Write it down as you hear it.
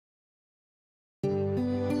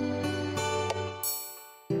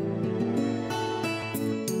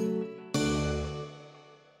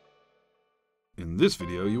In this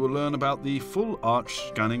video you will learn about the full arch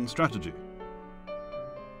scanning strategy.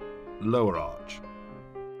 Lower arch.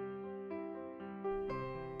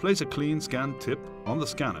 Place a clean scan tip on the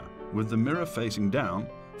scanner with the mirror facing down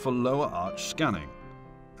for lower arch scanning,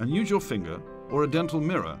 and use your finger or a dental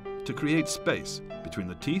mirror to create space between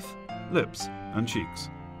the teeth, lips and cheeks.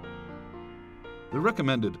 The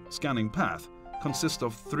recommended scanning path consists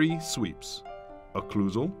of 3 sweeps: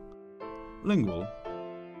 occlusal, lingual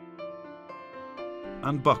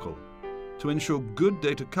and buccal, to ensure good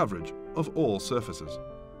data coverage of all surfaces.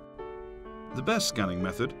 The best scanning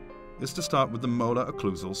method is to start with the molar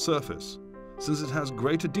occlusal surface, since it has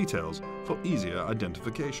greater details for easier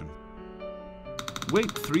identification.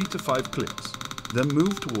 Wait 3 to 5 clicks, then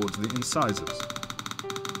move towards the incisors.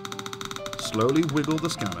 Slowly wiggle the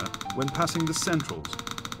scanner when passing the centrals,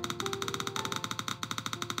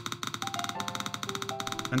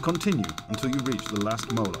 and continue until you reach the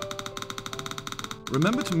last molar.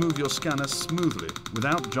 Remember to move your scanner smoothly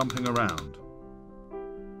without jumping around.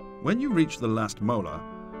 When you reach the last molar,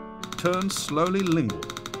 turn slowly lingual,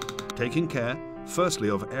 taking care firstly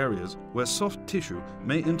of areas where soft tissue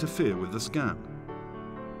may interfere with the scan.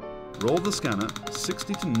 Roll the scanner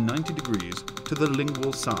 60 to 90 degrees to the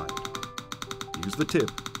lingual side. Use the tip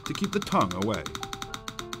to keep the tongue away.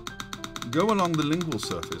 Go along the lingual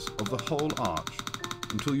surface of the whole arch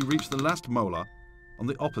until you reach the last molar on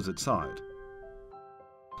the opposite side.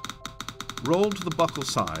 Roll to the buccal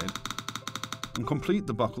side and complete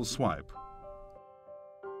the buccal swipe.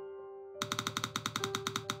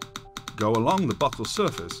 Go along the buccal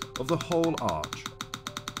surface of the whole arch.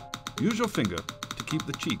 Use your finger to keep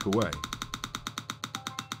the cheek away.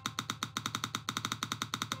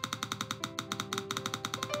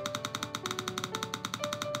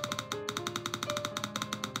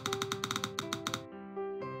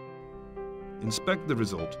 Inspect the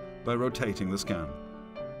result by rotating the scan.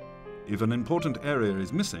 If an important area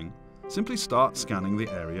is missing, simply start scanning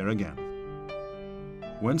the area again.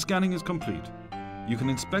 When scanning is complete, you can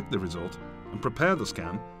inspect the result and prepare the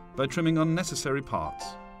scan by trimming unnecessary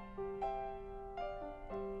parts.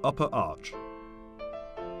 Upper arch.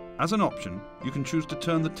 As an option, you can choose to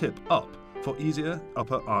turn the tip up for easier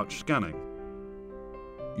upper arch scanning.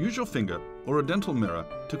 Use your finger or a dental mirror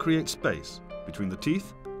to create space between the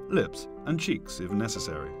teeth, lips and cheeks if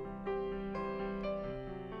necessary.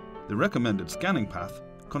 The recommended scanning path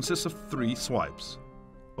consists of 3 swipes: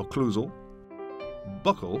 occlusal,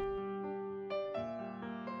 buccal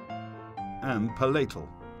and palatal,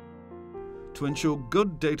 to ensure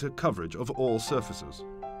good data coverage of all surfaces.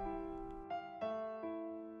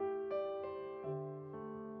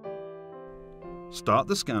 Start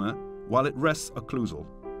the scanner while it rests occlusal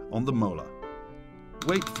on the molar.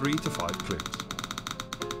 Wait 3 to 5 clicks.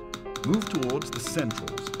 Move towards the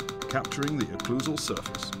centrals, capturing the occlusal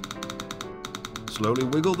surface. Slowly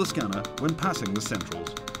wiggle the scanner when passing the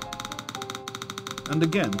centrals. And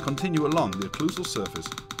again continue along the occlusal surface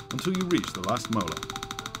until you reach the last molar.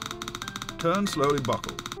 Turn slowly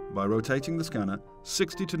buccal by rotating the scanner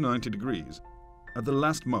 60 to 90 degrees at the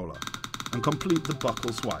last molar and complete the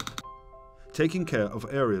buccal swipe, taking care of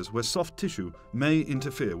areas where soft tissue may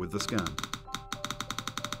interfere with the scan.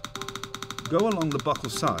 Go along the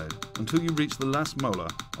buccal side until you reach the last molar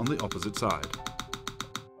on the opposite side.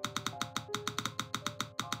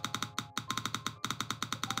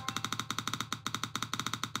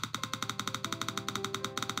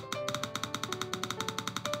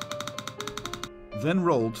 Then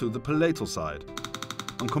roll to the palatal side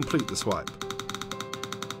and complete the swipe.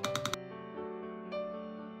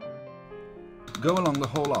 Go along the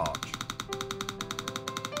whole arch.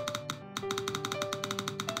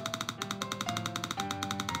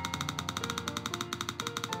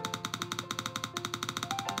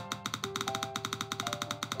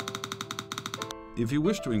 If you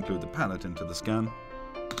wish to include the palate into the scan,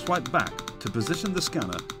 swipe back to position the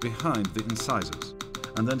scanner behind the incisors,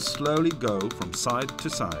 and then slowly go from side to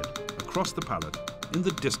side across the palate in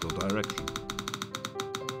the distal direction.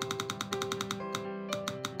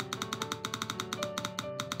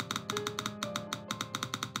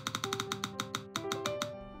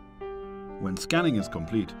 When scanning is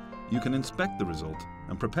complete, you can inspect the result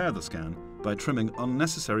and prepare the scan by trimming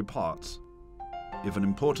unnecessary parts. If an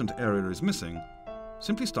important area is missing,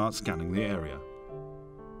 simply start scanning the area.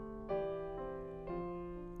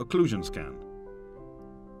 Occlusion scan.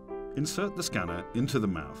 Insert the scanner into the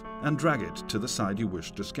mouth and drag it to the side you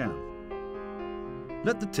wish to scan.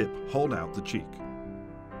 Let the tip hold out the cheek.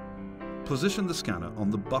 Position the scanner on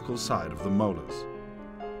the buccal side of the molars.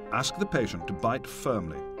 Ask the patient to bite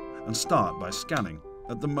firmly and start by scanning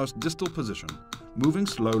at the most distal position, moving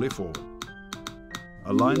slowly forward.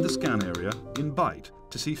 Align the scan area in bite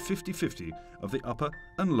to see 50-50 of the upper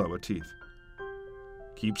and lower teeth.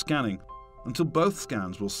 Keep scanning until both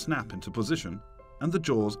scans will snap into position and the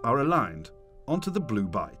jaws are aligned onto the blue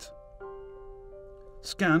bite.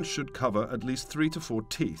 Scans should cover at least 3 to 4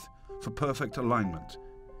 teeth for perfect alignment,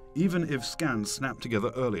 even if scans snap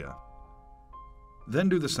together earlier. Then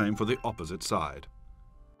do the same for the opposite side.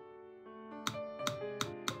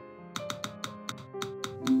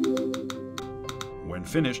 When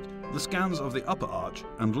finished, the scans of the upper arch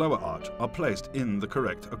and lower arch are placed in the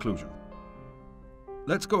correct occlusion.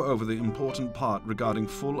 Let's go over the important part regarding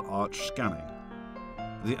full arch scanning: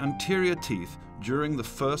 the anterior teeth during the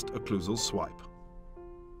first occlusal swipe.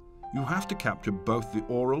 You have to capture both the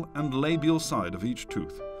oral and labial side of each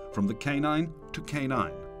tooth, from the canine to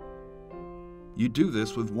canine. You do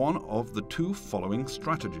this with one of the 2 following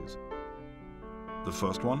strategies. The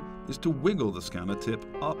first one is to wiggle the scanner tip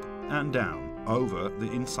up and down over the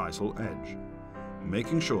incisal edge,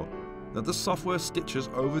 making sure that the software stitches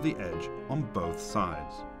over the edge on both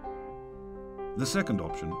sides. The second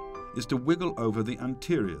option is to wiggle over the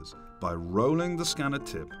anteriors by rolling the scanner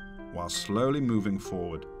tip while slowly moving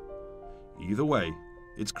forward. Either way,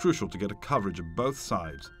 it's crucial to get a coverage of both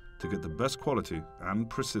sides to get the best quality and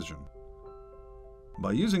precision.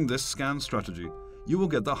 By using this scan strategy, you will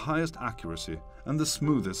get the highest accuracy and the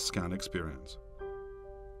smoothest scan experience.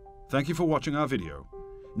 Thank you for watching our video.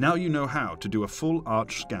 Now you know how to do a full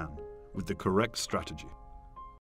arch scan with the correct strategy.